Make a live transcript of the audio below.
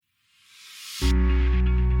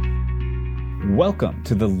Welcome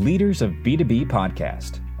to the Leaders of B2B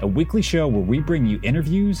podcast, a weekly show where we bring you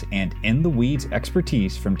interviews and in-the-weeds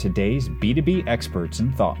expertise from today's B2B experts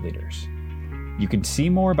and thought leaders. You can see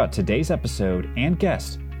more about today's episode and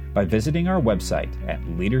guest by visiting our website at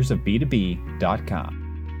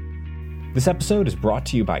leadersofb2b.com. This episode is brought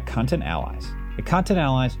to you by Content Allies. At Content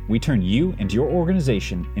Allies, we turn you and your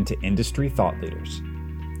organization into industry thought leaders.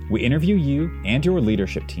 We interview you and your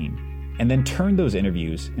leadership team and then turn those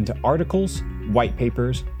interviews into articles, white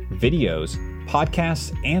papers, videos,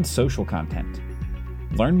 podcasts, and social content.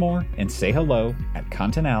 Learn more and say hello at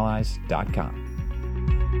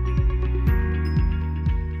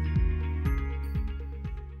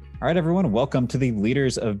contentallies.com. All right, everyone, welcome to the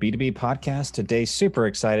Leaders of B2B podcast. Today, super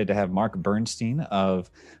excited to have Mark Bernstein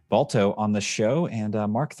of Balto on the show. And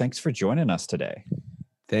Mark, thanks for joining us today.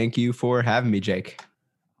 Thank you for having me, Jake.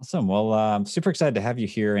 Awesome. Well, I'm super excited to have you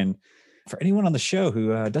here. And for anyone on the show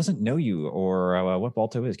who doesn't know you or what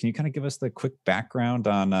Balto is, can you kind of give us the quick background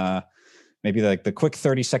on maybe like the quick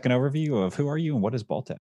 30-second overview of who are you and what is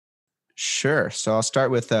Balto? Sure. So I'll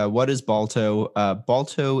start with what is Balto?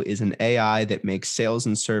 Balto is an AI that makes sales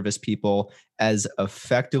and service people as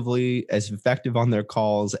effective on their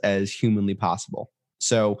calls as humanly possible.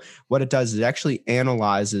 So what it does is it actually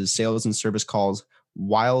analyzes sales and service calls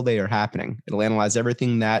while they are happening. It'll analyze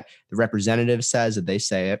everything that the representative says as they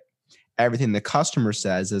say it, everything the customer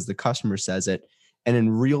says as the customer says it, and in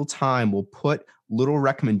real time will put little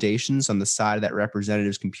recommendations on the side of that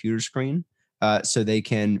representative's computer screen so they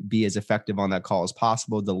can be as effective on that call as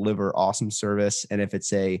possible, deliver awesome service, and if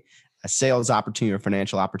it's a sales opportunity or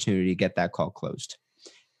financial opportunity, get that call closed.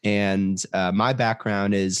 And my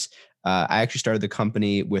background is I actually started the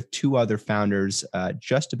company with two other founders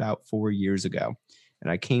just about 4 years ago.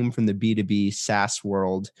 And I came from the B2B SaaS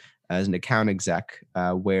world as an account exec,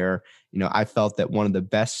 where I felt that one of the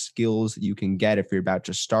best skills that you can get if you're about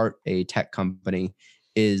to start a tech company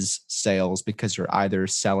is sales, because you're either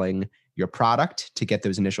selling your product to get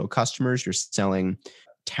those initial customers, you're selling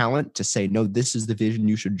talent to say, no, this is the vision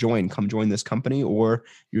you should join, come join this company, or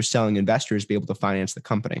you're selling investors to be able to finance the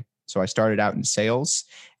company. So I started out in sales,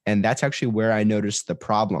 and that's actually where I noticed the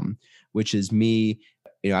problem, which is me.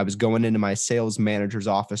 I was going into my sales manager's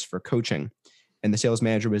office for coaching. And the sales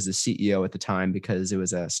manager was the CEO at the time because it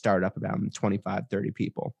was a startup about 25, 30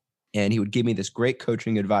 people. And he would give me this great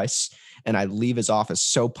coaching advice. And I'd leave his office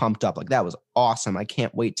so pumped up, like, that was awesome. I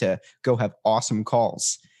can't wait to go have awesome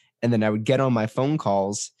calls. And then I would get on my phone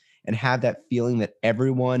calls and have that feeling that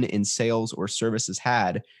everyone in sales or services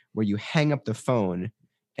had, where you hang up the phone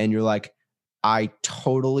and you're like, I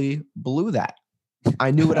totally blew that.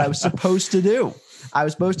 I knew what I was supposed to do. I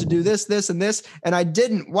was supposed to do this, this, and this, and I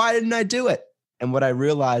didn't. Why didn't I do it? And what I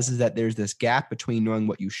realized is that there's this gap between knowing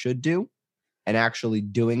what you should do and actually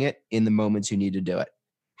doing it in the moments you need to do it.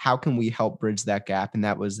 How can we help bridge that gap? And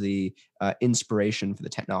that was the inspiration for the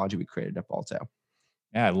technology we created at Balto.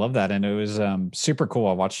 Yeah, I love that. And it was super cool.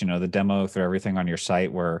 I watched, the demo through everything on your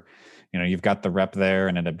site where, you've got the rep there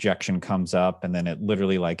and an objection comes up and then it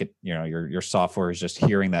literally your software is just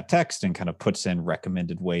hearing that text and kind of puts in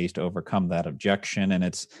recommended ways to overcome that objection. And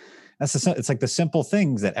it's like the simple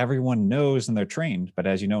things that everyone knows and they're trained. But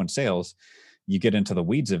as you know, in sales, you get into the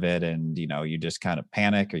weeds of it and, you just kind of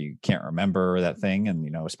panic or you can't remember that thing.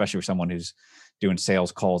 And, especially for someone who's doing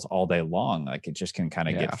sales calls all day long, like it just can kind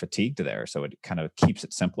of get fatigued there. So it kind of keeps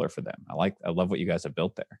it simpler for them. I love what you guys have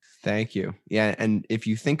built there. Thank you. Yeah. And if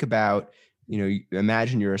you think about,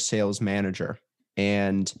 imagine you're a sales manager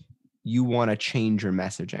and you want to change your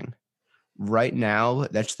messaging. Right now,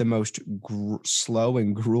 that's the most slow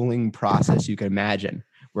and grueling process you can imagine,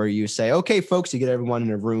 where you say, okay, folks, you get everyone in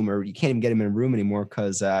a room, or you can't even get them in a room anymore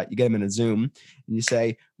because you get them in a Zoom, and you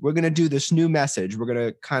say, we're going to do this new message. We're going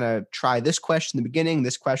to kind of try this question in the beginning,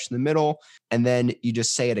 this question in the middle, and then you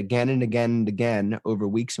just say it again and again and again over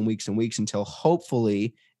weeks and weeks and weeks until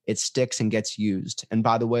hopefully it sticks and gets used. And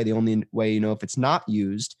by the way, the only way if it's not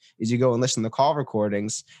used is you go and listen to the call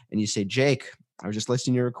recordings and you say, Jake, I was just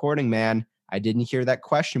listening to your recording, man. I didn't hear that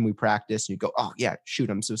question we practiced. And you go, oh yeah, shoot,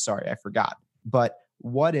 I'm so sorry. I forgot. But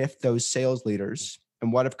what if those sales leaders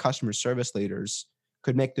and what if customer service leaders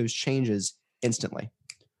could make those changes instantly?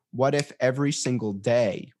 What if every single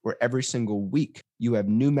day or every single week you have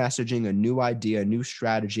new messaging, a new idea, a new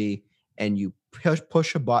strategy, and you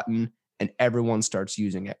push a button and everyone starts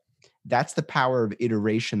using it? That's the power of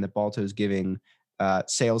iteration that Balto is giving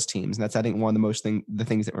sales teams. And that's, I think, one of the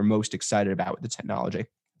things that we're most excited about with the technology.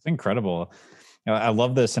 It's incredible. I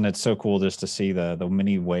love this, and it's so cool just to see the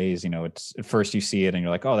many ways. It's at first you see it and you're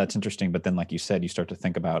like, oh, that's interesting, but then, like you said, you start to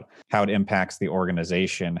think about how it impacts the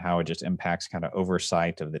organization, how it just impacts kind of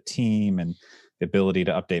oversight of the team and the ability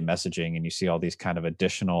to update messaging, and you see all these kind of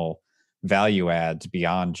additional value adds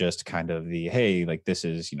beyond just kind of the hey, like this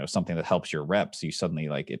is something that helps your reps. You suddenly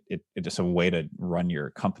like it just a way to run your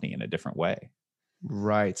company in a different way.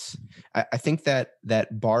 Right. I think that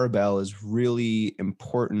that barbell is really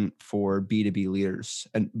important for B2B leaders.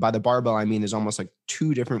 And by the barbell, I mean there's almost like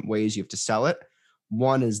two different ways you have to sell it.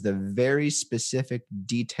 One is the very specific,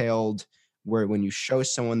 detailed, where when you show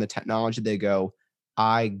someone the technology, they go,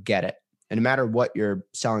 I get it. And no matter what you're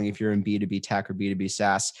selling, if you're in B2B tech or B2B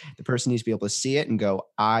SaaS, the person needs to be able to see it and go,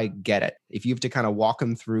 I get it. If you have to kind of walk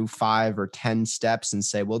them through 5 or 10 steps and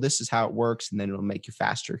say, well, this is how it works, and then it'll make you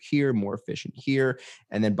faster here, more efficient here.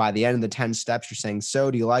 And then by the end of the 10 steps, you're saying,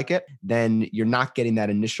 so do you like it? Then you're not getting that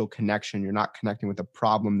initial connection. You're not connecting with a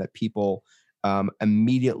problem that people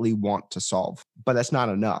immediately want to solve. But that's not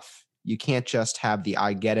enough. You can't just have the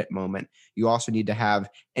I get it moment. You also need to have,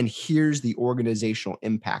 and here's the organizational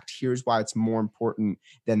impact. Here's why it's more important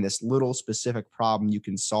than this little specific problem you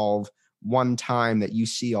can solve one time that you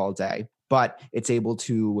see all day. But it's able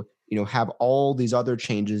to, have all these other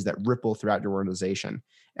changes that ripple throughout your organization.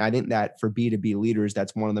 And I think that for B2B leaders,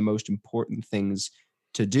 that's one of the most important things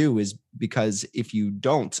to do, is because if you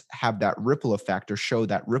don't have that ripple effect or show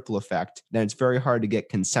that ripple effect, then it's very hard to get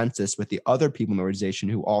consensus with the other people in the organization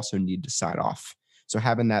who also need to sign off. So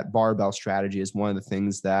having that barbell strategy is one of the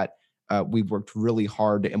things that we've worked really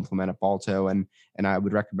hard to implement at Balto, and I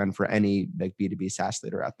would recommend for any like B2B SaaS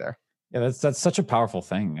leader out there. Yeah, that's such a powerful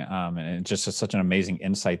thing, and it's just such an amazing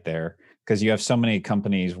insight there, because you have so many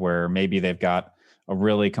companies where maybe they've got a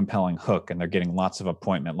really compelling hook and they're getting lots of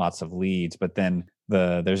appointment, lots of leads, but then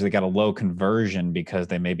they got a low conversion because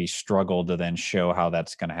they maybe struggle to then show how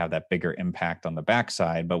that's going to have that bigger impact on the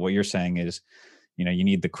backside. But what you're saying is, you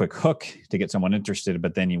need the quick hook to get someone interested,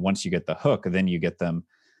 but then once you get the hook, then you get them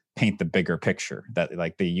paint the bigger picture. That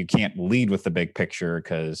like you can't lead with the big picture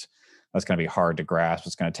because that's going to be hard to grasp.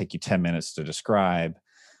 It's going to take you 10 minutes to describe,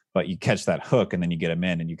 but you catch that hook and then you get them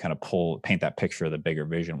in and you kind of paint that picture of the bigger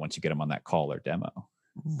vision once you get them on that call or demo.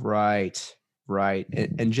 Right. Right.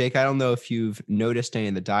 And Jake, I don't know if you've noticed any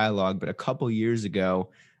of the dialogue, but a couple years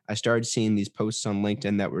ago, I started seeing these posts on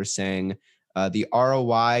LinkedIn that were saying the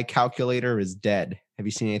ROI calculator is dead. Have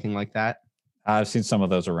you seen anything like that? I've seen some of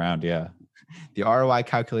those around. Yeah. The ROI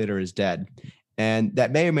calculator is dead. And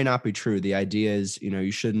that may or may not be true. The idea is,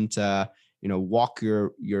 you shouldn't, walk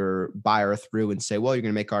your buyer through and say, well, you're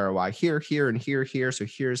going to make ROI here, here, and here, here. So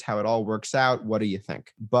here's how it all works out. What do you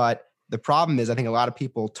think? But the problem is, I think a lot of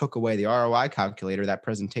people took away the ROI calculator, that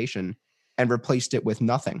presentation, and replaced it with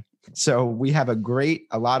nothing. So we have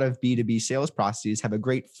a lot of B2B sales processes have a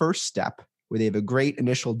great first step where they have a great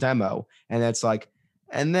initial demo. And that's like,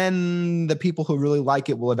 and then the people who really like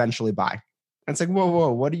it will eventually buy. And it's like,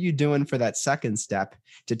 whoa, what are you doing for that second step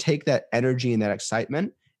to take that energy and that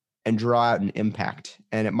excitement and draw out an impact?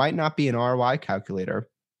 And it might not be an ROI calculator,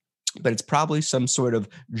 but it's probably some sort of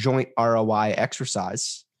joint ROI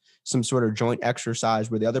exercise. Some sort of joint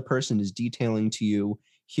exercise where the other person is detailing to you,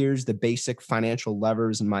 here's the basic financial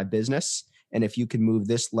levers in my business. And if you can move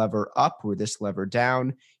this lever up or this lever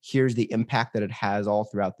down, here's the impact that it has all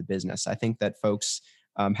throughout the business. I think that folks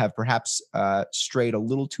have perhaps strayed a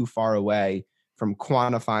little too far away from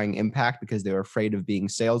quantifying impact because they're afraid of being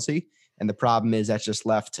salesy. And the problem is that's just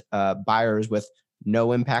left buyers with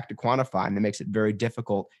no impact to quantify, and it makes it very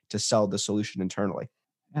difficult to sell the solution internally.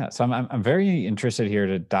 Yeah, so I'm very interested here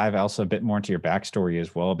to dive also a bit more into your backstory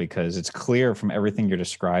as well, because it's clear from everything you're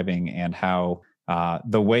describing and how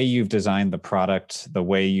the way you've designed the product, the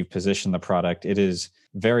way you've positioned the product, it is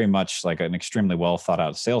very much like an extremely well thought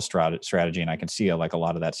out sales strategy. And I can see like a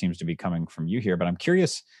lot of that seems to be coming from you here. But I'm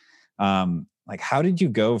curious, like how did you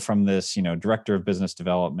go from this, director of business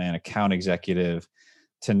development, account executive,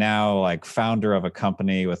 to now like founder of a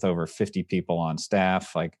company with over 50 people on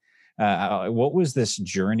staff? Like, what was this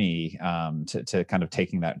journey to kind of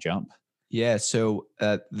taking that jump? Yeah. So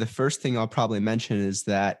the first thing I'll probably mention is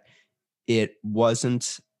that it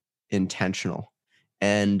wasn't intentional.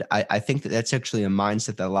 And I think that that's actually a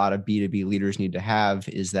mindset that a lot of B2B leaders need to have,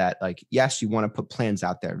 is that like, yes, you want to put plans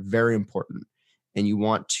out there, very important. And you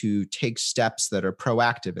want to take steps that are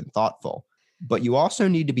proactive and thoughtful, but you also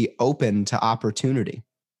need to be open to opportunity.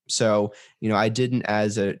 So, I didn't,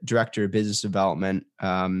 as a director of business development,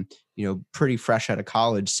 pretty fresh out of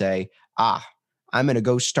college, say, I'm going to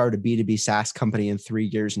go start a B2B SaaS company in 3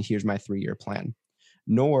 years, and here's my 3-year plan.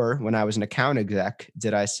 Nor when I was an account exec,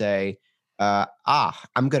 did I say,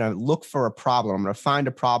 I'm going to look for a problem. I'm going to find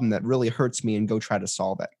a problem that really hurts me and go try to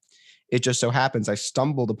solve it. It just so happens I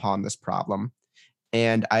stumbled upon this problem.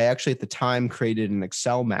 And I actually at the time created an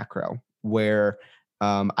Excel macro where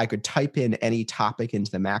I could type in any topic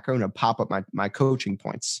into the macro and it'd pop up my coaching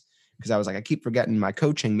points. Because I was like, I keep forgetting my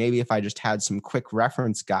coaching. Maybe if I just had some quick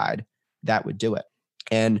reference guide, that would do it.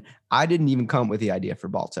 And I didn't even come up with the idea for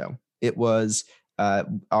Balto. It was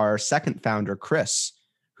our second founder, Chris,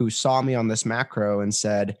 who saw me on this macro and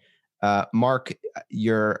said, Mark,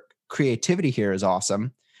 your creativity here is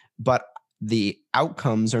awesome, but the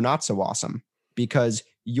outcomes are not so awesome because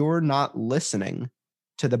you're not listening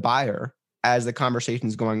to the buyer as the conversation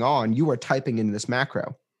is going on. You are typing into this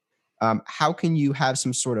macro. How can you have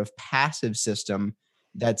some sort of passive system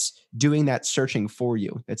that's doing that searching for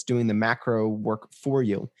you, that's doing the macro work for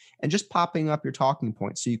you, and just popping up your talking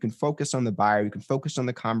points so you can focus on the buyer, you can focus on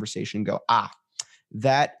the conversation and go,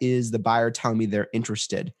 that is the buyer telling me they're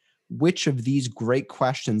interested. Which of these great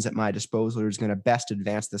questions at my disposal is going to best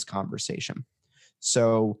advance this conversation?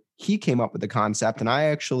 So he came up with the concept, and I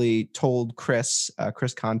actually told Chris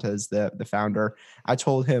Conta is the founder. I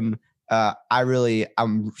told him,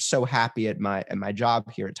 I'm so happy at my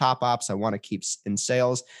job here at Top Ops. I want to keep in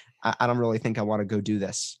sales. I don't really think I want to go do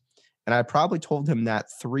this. And I probably told him that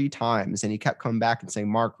 3 times, and he kept coming back and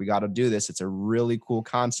saying, Mark, we got to do this. It's a really cool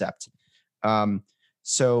concept.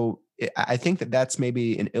 So I think that that's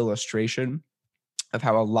maybe an illustration of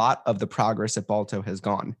how a lot of the progress at Balto has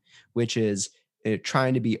gone, which is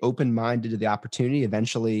trying to be open-minded to the opportunity.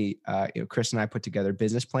 Eventually, Chris and I put together a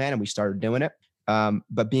business plan and we started doing it.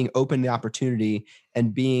 But being open to the opportunity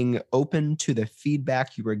and being open to the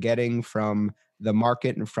feedback you were getting from the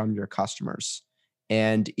market and from your customers.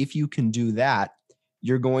 And if you can do that,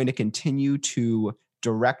 you're going to continue to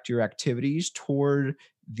direct your activities toward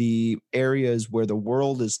the areas where the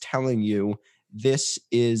world is telling you this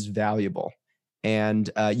is valuable. And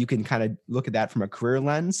you can kind of look at that from a career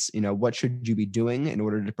lens. What should you be doing in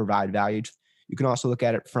order to provide value? You can also look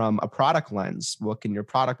at it from a product lens. What can your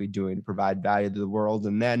product be doing to provide value to the world?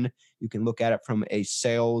 And then you can look at it from a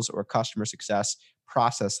sales or customer success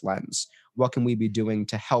process lens. What can we be doing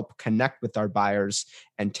to help connect with our buyers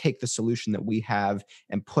and take the solution that we have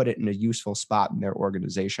and put it in a useful spot in their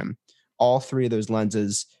organization? All 3 of those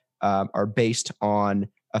lenses are based on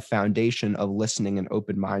a foundation of listening and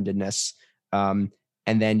open-mindedness. And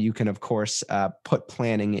then you can, of course, put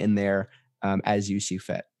planning in there as you see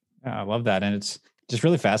fit. Yeah, I love that. And it's just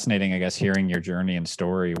really fascinating, I guess, hearing your journey and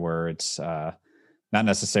story where it's not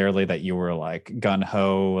necessarily that you were like gun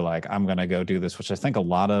ho, like I'm going to go do this, which I think a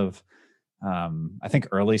lot of, I think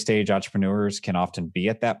early stage entrepreneurs can often be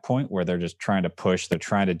at that point where they're just trying to push, they're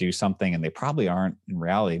trying to do something and they probably aren't in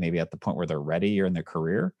reality, maybe at the point where they're ready or in their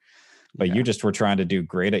career. But you just were trying to do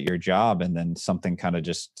great at your job, and then something kind of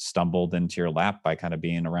just stumbled into your lap by kind of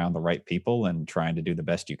being around the right people and trying to do the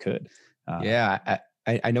best you could.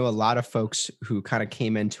 I know a lot of folks who kind of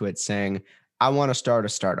came into it saying, I want to start a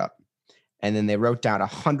startup. And then they wrote down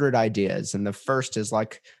 100 ideas. And the first is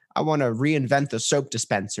like, I want to reinvent the soap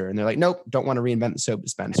dispenser. And they're like, nope, don't want to reinvent the soap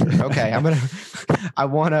dispenser. Okay, I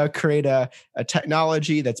want to create a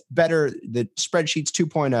technology that's better, the spreadsheets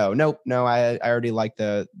 2.0. Nope, no, I already like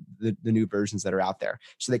the new versions that are out there.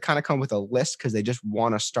 So they kind of come with a list because they just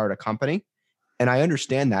want to start a company. And I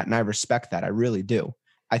understand that and I respect that. I really do.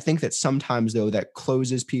 I think that sometimes, though, that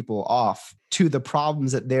closes people off to the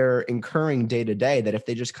problems that they're incurring day to day, that if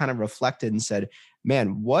they just kind of reflected and said,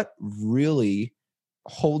 man, what really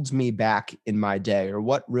holds me back in my day, or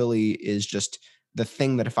what really is just the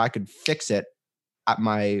thing that if I could fix it,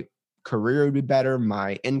 my career would be better,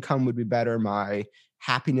 my income would be better, my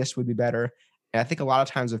happiness would be better. And I think a lot of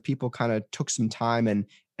times if people kind of took some time and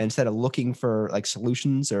instead of looking for like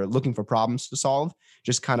solutions or looking for problems to solve,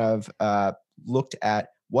 just kind of looked at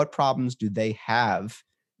what problems do they have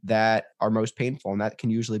that are most painful, and that can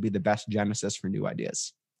usually be the best genesis for new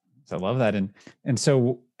ideas. I love that. And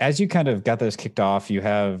so as you kind of got those kicked off,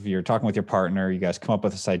 you're talking with your partner, you guys come up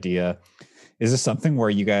with this idea. Is this something where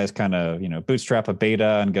you guys kind of, bootstrap a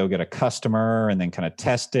beta and go get a customer and then kind of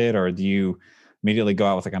test it? Or do you immediately go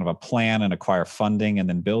out with a kind of a plan and acquire funding and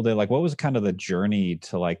then build it? Like, what was kind of the journey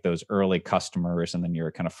to like those early customers and then your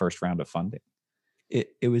kind of first round of funding?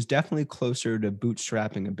 It was definitely closer to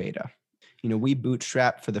bootstrapping a beta. We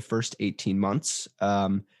bootstrapped for the first 18 months,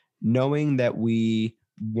 knowing that we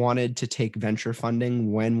wanted to take venture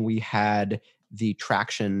funding when we had the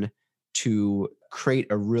traction to create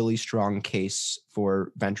a really strong case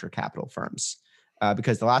for venture capital firms.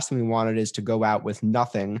 Because the last thing we wanted is to go out with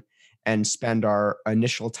nothing and spend our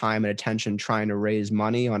initial time and attention trying to raise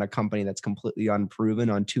money on a company that's completely unproven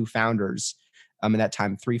on two founders, at that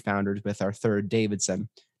time, three founders with our third Davidson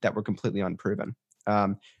that were completely unproven.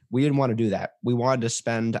 We didn't want to do that. We wanted to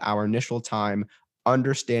spend our initial time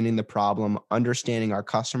understanding the problem, understanding our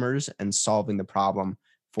customers, and solving the problem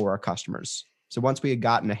for our customers. So once we had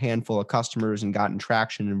gotten a handful of customers and gotten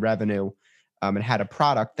traction and revenue, and had a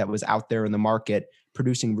product that was out there in the market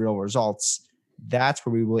producing real results, that's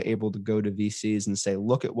where we were able to go to VCs and say,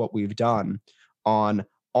 look at what we've done on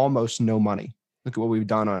almost no money. Look at what we've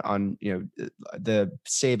done on the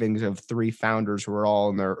savings of three founders who were all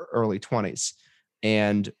in their early 20s.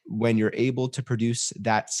 And when you're able to produce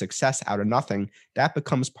that success out of nothing, that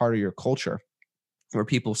becomes part of your culture, where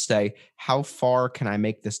people say, how far can I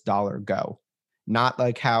make this dollar go? Not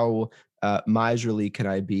like how miserly can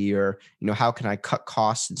I be, or how can I cut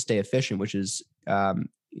costs and stay efficient, which is a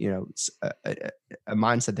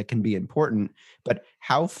mindset that can be important. But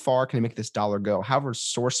how far can I make this dollar go? How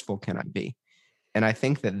resourceful can I be? And I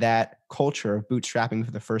think that culture of bootstrapping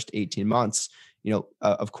for the first 18 months,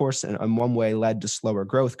 of course, in one way led to slower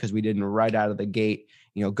growth because we didn't right out of the gate,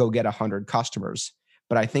 go get 100 customers.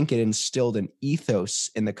 But I think it instilled an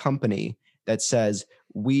ethos in the company that says,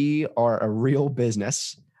 we are a real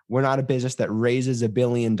business. We're not a business that raises $1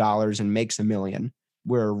 billion and makes $1 million.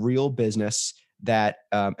 We're a real business that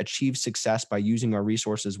achieves success by using our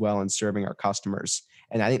resources well and serving our customers.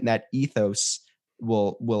 And I think that ethos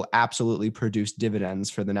will absolutely produce dividends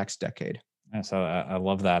for the next decade. Yeah, so I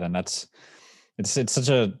love that. And it's such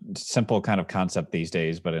a simple kind of concept these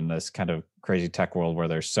days, but in this kind of crazy tech world where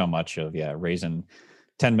there's so much of raising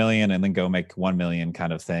 10 million and then go make 1 million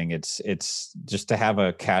kind of thing. It's just to have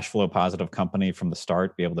a cash flow positive company from the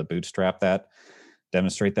start, be able to bootstrap that,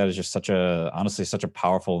 demonstrate that is just honestly such a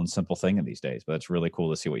powerful and simple thing in these days. But it's really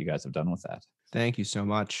cool to see what you guys have done with that. Thank you so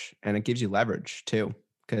much. And it gives you leverage too,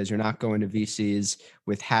 because you're not going to VCs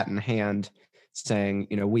with hat in hand saying,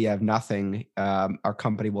 we have nothing, our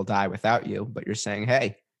company will die without you. But you're saying,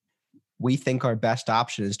 hey, we think our best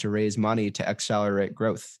option is to raise money to accelerate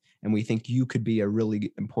growth. And we think you could be a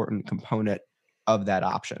really important component of that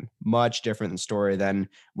option. Much different story than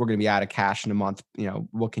we're going to be out of cash in a month.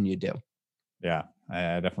 What can you do? Yeah,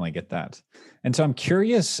 I definitely get that. And so I'm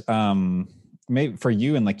curious, maybe for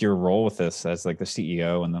you and like your role with this as like the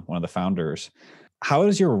CEO and one of the founders, how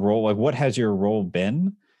is your role? Like, what has your role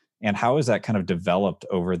been? And how has that kind of developed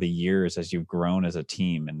over the years as you've grown as a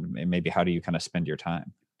team? And maybe how do you kind of spend your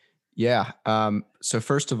time? Yeah. So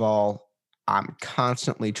first of all, I'm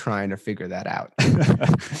constantly trying to figure that out.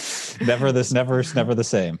 never the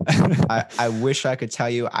same. I wish I could tell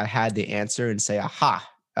you I had the answer and say, aha,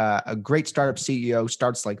 a great startup CEO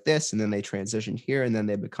starts like this, and then they transition here, and then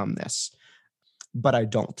they become this. But I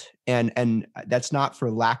don't. And that's not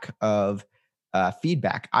for lack of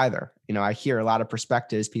feedback either. I hear a lot of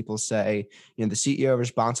perspectives. People say, the CEO is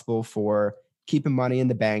responsible for keeping money in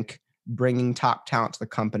the bank, bringing top talent to the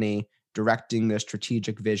company, directing the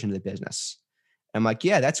strategic vision of the business. I'm like,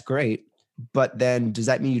 yeah, that's great. But then does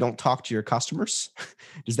that mean you don't talk to your customers?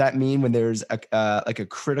 Does that mean when there's a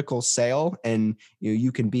critical sale and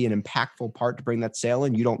you can be an impactful part to bring that sale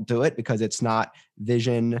in, you don't do it because it's not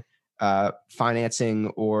vision, financing,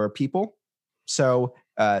 or people? So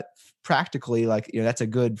practically, that's a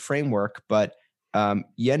good framework, but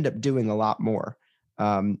you end up doing a lot more.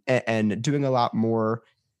 And doing a lot more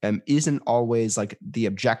isn't always like the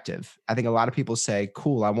objective. I think a lot of people say,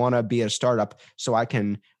 cool, I want to be a startup so I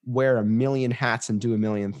can wear 1 million hats and do 1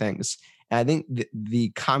 million things. And I think the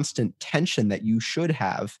constant tension that you should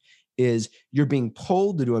have is you're being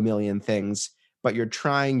pulled to do 1 million things, but you're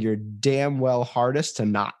trying your damn well hardest to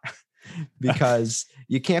not, because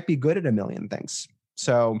you can't be good at 1 million things.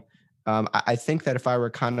 So I think that if I were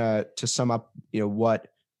kind of to sum up, what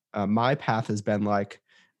my path has been like,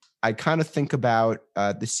 I kind of think about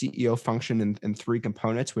the CEO function in three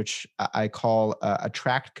components, which I call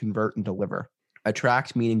attract, convert, and deliver.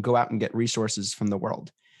 Attract meaning go out and get resources from the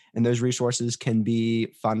world. And those resources can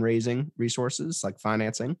be fundraising resources like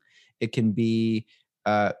financing. It can be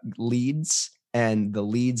leads, and the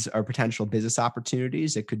leads are potential business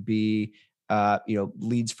opportunities. It could be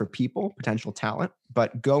leads for people, potential talent,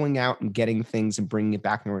 but going out and getting things and bringing it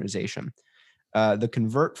back in the organization. The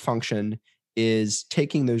convert function is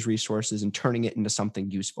taking those resources and turning it into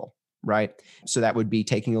something useful, right? So that would be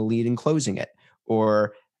taking a lead and closing it,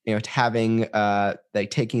 or having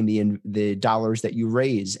taking the dollars that you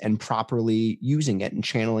raise and properly using it and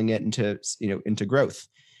channeling it into growth.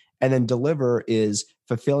 And then deliver is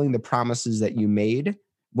fulfilling the promises that you made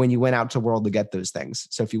when you went out to the world to get those things.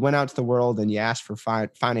 So if you went out to the world and you asked for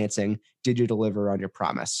financing, did you deliver on your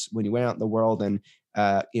promise? When you went out in the world and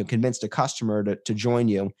convinced a customer to join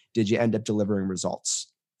you, did you end up delivering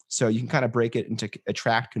results? So you can kind of break it into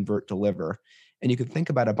attract, convert, deliver. And you can think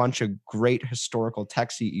about a bunch of great historical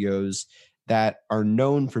tech CEOs that are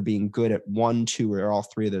known for being good at one, two, or all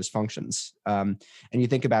three of those functions. And you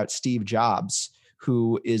think about Steve Jobs,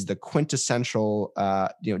 who is the quintessential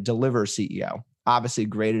deliver CEO. Obviously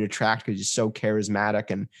great at attract because he's so charismatic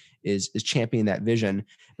and is championing that vision.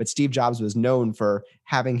 But Steve Jobs was known for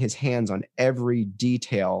having his hands on every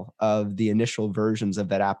detail of the initial versions of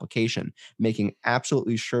that application, making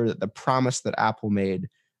absolutely sure that the promise that Apple made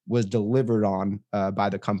was delivered on by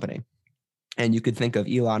the company. And you could think of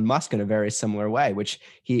Elon Musk in a very similar way, which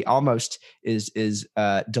he almost is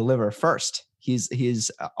deliver first.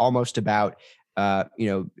 He's almost about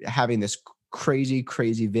having this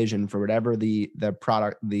crazy vision for whatever the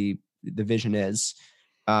product, the vision is,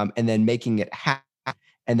 and then making it happen.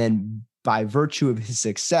 And then by virtue of his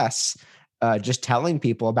success, just telling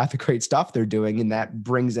people about the great stuff they're doing, and that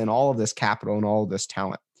brings in all of this capital and all of this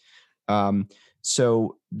talent.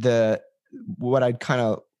 So what I'd kind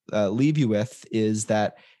of leave you with is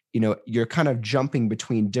that you're kind of jumping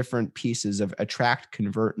between different pieces of attract,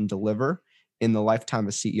 convert, and deliver in the lifetime of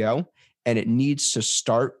a CEO, and it needs to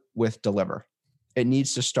start with deliver. It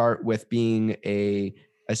needs to start with being a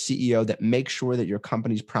CEO that makes sure that your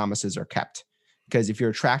company's promises are kept. Because if you're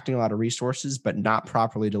attracting a lot of resources but not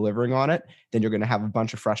properly delivering on it, then you're going to have a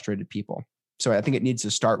bunch of frustrated people. So I think it needs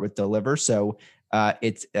to start with deliver. So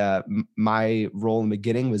it's my role in the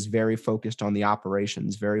beginning was very focused on the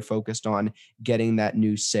operations, very focused on getting that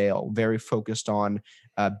new sale, very focused on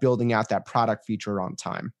building out that product feature on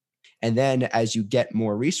time. And then as you get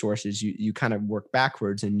more resources, you kind of work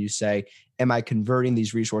backwards and you say, am I converting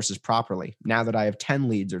these resources properly? Now that I have 10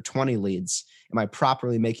 leads or 20 leads, am I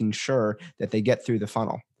properly making sure that they get through the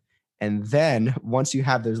funnel? And then once you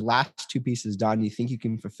have those last two pieces done, you think you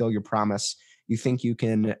can fulfill your promise, you think you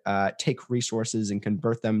can take resources and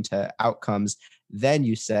convert them to outcomes, then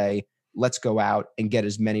you say, let's go out and get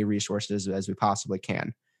as many resources as we possibly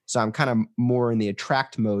can. So I'm kind of more in the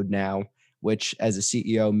attract mode now, which as a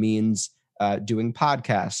CEO means doing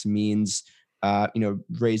podcasts, means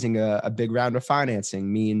raising a big round of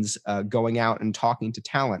financing, means going out and talking to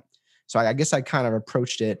talent. So I guess I kind of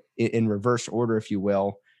approached it in reverse order, if you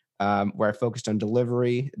will, where I focused on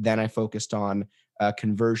delivery, then I focused on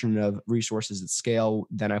conversion of resources at scale,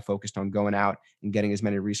 then I focused on going out and getting as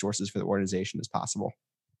many resources for the organization as possible.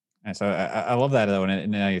 And so I love that though,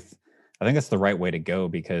 and I think that's the right way to go,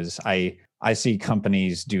 because I see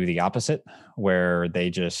companies do the opposite, where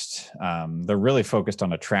they just they're really focused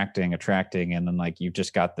on attracting, and then like you've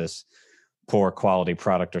just got this poor quality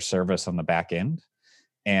product or service on the back end,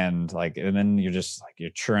 and then you're just like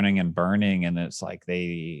you're churning and burning, and it's like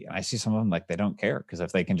I see some of them like they don't care, because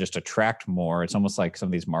if they can just attract more, it's almost like some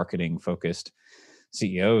of these marketing focused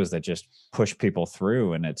CEOs that just push people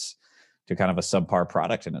through, and it's to kind of a subpar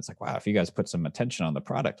product, and it's like, wow, if you guys put some attention on the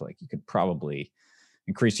product, like you could probably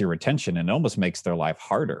increase your retention, and it almost makes their life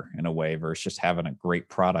harder in a way versus just having a great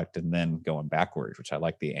product and then going backwards, which I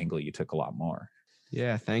like the angle you took a lot more.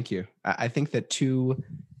 Yeah, thank you. I think that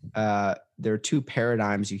there are two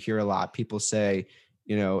paradigms you hear a lot. People say,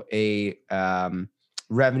 a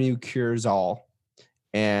revenue cures all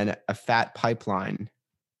and a fat pipeline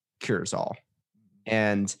cures all.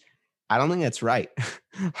 And I don't think that's right.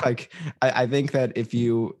 I think that if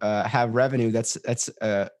you have revenue, that's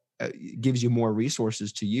gives you more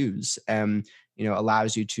resources to use, and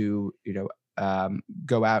allows you to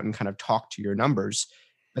go out and kind of talk to your numbers.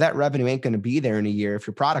 But that revenue ain't going to be there in a year if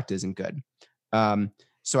your product isn't good.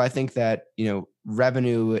 So I think that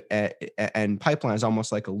revenue and pipeline is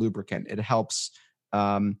almost like a lubricant. It helps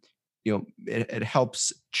it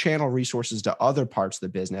helps channel resources to other parts of the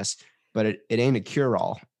business, but it ain't a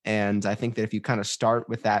cure-all. And I think that if you kind of start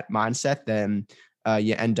with that mindset, then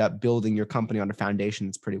you end up building your company on a foundation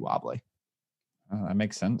that's pretty wobbly. Oh, that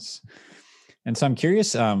makes sense. And so I'm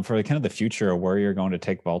curious for kind of the future of where you're going to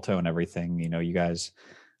take Balto and everything. You guys,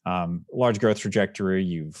 large growth trajectory,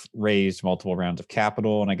 you've raised multiple rounds of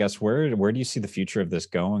capital. And I guess where do you see the future of this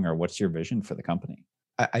going, or what's your vision for the company?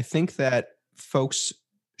 I think that folks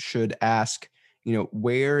should ask,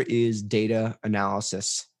 where is data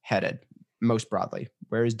analysis headed? Most broadly,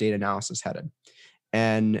 where is data analysis headed?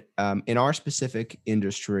 And in our specific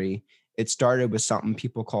industry, it started with something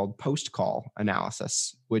people called post-call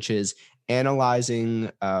analysis, which is analyzing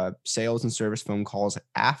sales and service phone calls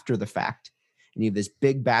after the fact. And you have this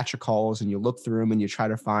big batch of calls, and you look through them and you try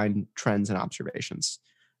to find trends and observations.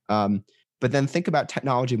 But then think about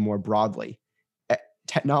technology more broadly.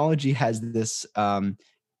 Technology has this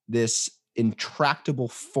intractable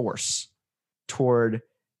force toward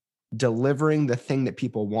delivering the thing that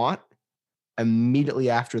people want immediately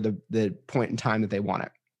after the point in time that they want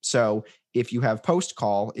it. So if you have post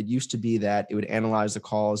call, it used to be that it would analyze the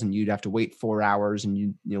calls and you'd have to wait 4 hours and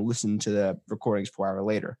you listen to the recordings 4 hours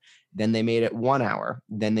later. Then they made it 1 hour.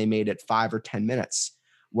 Then they made it 5 or 10 minutes.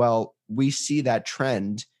 Well, we see that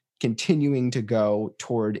trend continuing to go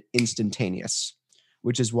toward instantaneous,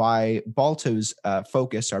 which is why Balto's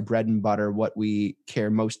focus, our bread and butter, what we care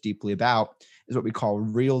most deeply about, is what we call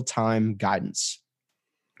real-time guidance,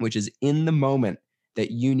 which is in the moment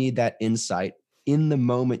that you need that insight, in the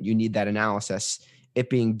moment you need that analysis, it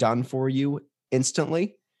being done for you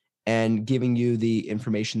instantly and giving you the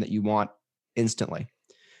information that you want instantly.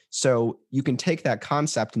 So you can take that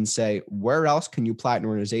concept and say, where else can you apply it in an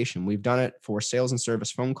organization? We've done it for sales and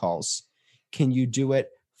service phone calls. Can you do it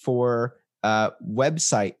for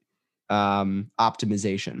website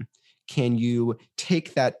optimization? Can you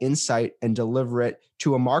take that insight and deliver it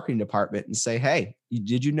to a marketing department and say, hey,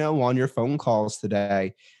 did you know on your phone calls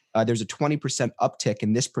today, there's a 20% uptick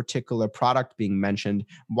in this particular product being mentioned.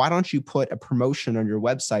 Why don't you put a promotion on your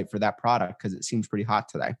website for that product? Because it seems pretty hot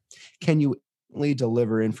today. Can you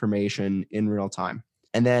deliver information in real time?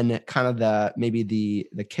 And then kind of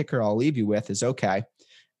the kicker I'll leave you with is, okay,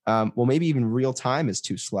 well, maybe even real time is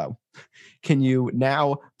too slow. Can you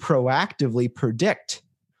now proactively predict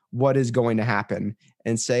what is going to happen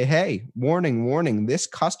and say, hey, warning, this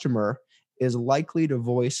customer is likely to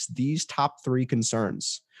voice these top 3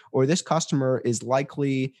 concerns, or this customer is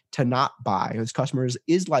likely to not buy, or this customer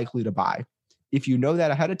is likely to buy. If you know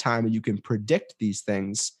that ahead of time and you can predict these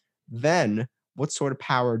things, then what sort of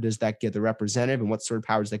power does that give the representative and what sort of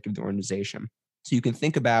power does that give the organization? So you can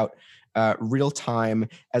think about real time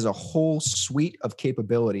as a whole suite of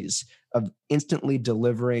capabilities of instantly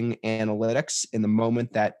delivering analytics in the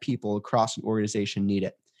moment that people across an organization need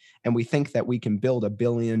it. And we think that we can build $1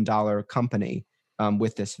 billion company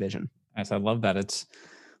with this vision. Yes, I love that. There's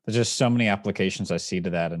just so many applications I see to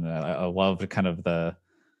that. And I love kind of the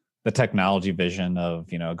technology vision of,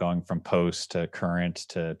 going from post to current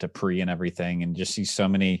to pre and everything, and just see so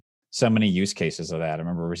many use cases of that. I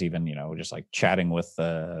remember it was even, just like chatting with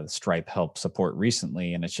Stripe help support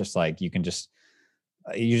recently. And it's just like, you just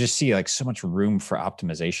see like so much room for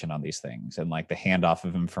optimization on these things, and like the handoff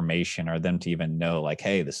of information, or them to even know like,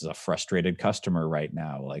 hey, this is a frustrated customer right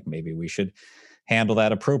now. Like maybe we should handle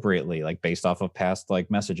that appropriately, like based off of past like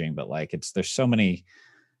messaging. But like, there's so many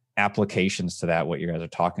applications to that, what you guys are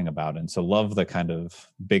talking about. And so love the kind of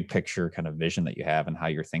big picture kind of vision that you have and how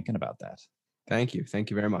you're thinking about that. Thank you. Thank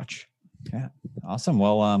you very much. Yeah. Awesome.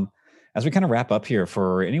 Well, as we kind of wrap up here,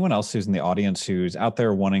 for anyone else who's in the audience who's out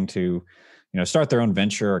there wanting to, start their own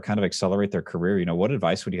venture or kind of accelerate their career, what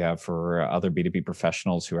advice would you have for other B2B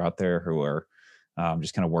professionals who are out there who are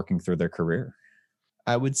just kind of working through their career?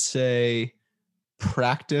 I would say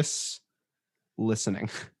practice listening.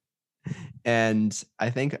 And I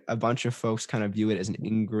think a bunch of folks kind of view it as an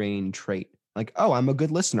ingrained trait. Like, oh, I'm a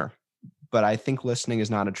good listener. But I think listening is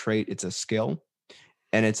not a trait, it's a skill.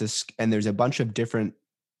 And there's a bunch of different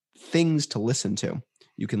things to listen to.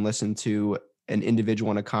 You can listen to an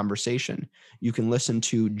individual in a conversation. You can listen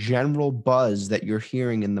to general buzz that you're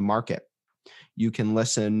hearing in the market. You can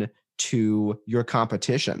listen to your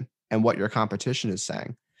competition and what your competition is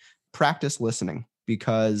saying. Practice listening,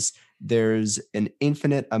 because there's an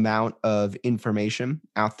infinite amount of information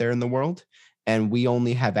out there in the world, and we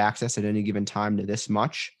only have access at any given time to this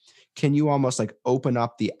much. Can you almost like open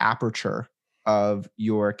up the aperture of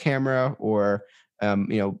your camera, or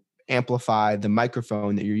amplify the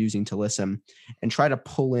microphone that you're using to listen, and try to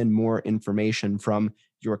pull in more information from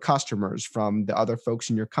your customers, from the other folks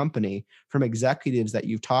in your company, from executives that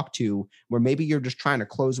you've talked to, where maybe you're just trying to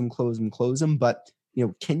close them, but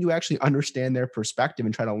can you actually understand their perspective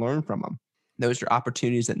and try to learn from them? Those are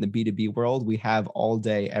opportunities that in the B2B world we have all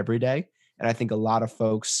day, every day. And I think a lot of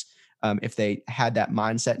folks, if they had that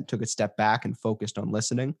mindset and took a step back and focused on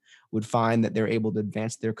listening, would find that they're able to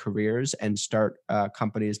advance their careers and start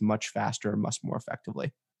companies much faster and much more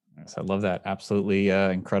effectively. Yes, I love that. Absolutely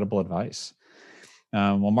incredible advice.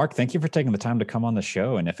 Well, Mark, thank you for taking the time to come on the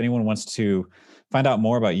show. And if anyone wants to find out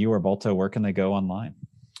more about you or Balto, where can they go online?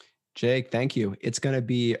 Jake, thank you. It's going to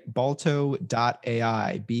be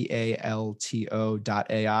balto.ai, BALTO.ai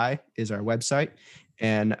is our website.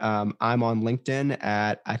 And I'm on LinkedIn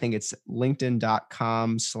at, I think it's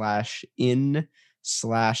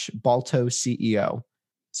linkedin.com/in/Balto CEO.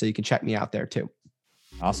 So you can check me out there too.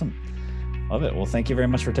 Awesome. Love it. Well, thank you very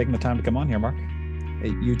much for taking the time to come on here, Mark.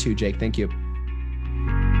 You too, Jake. Thank you.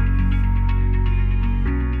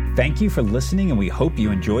 Thank you for listening, and we hope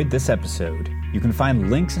you enjoyed this episode. You can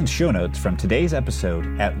find links and show notes from today's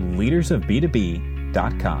episode at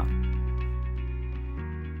leadersofb2b.com.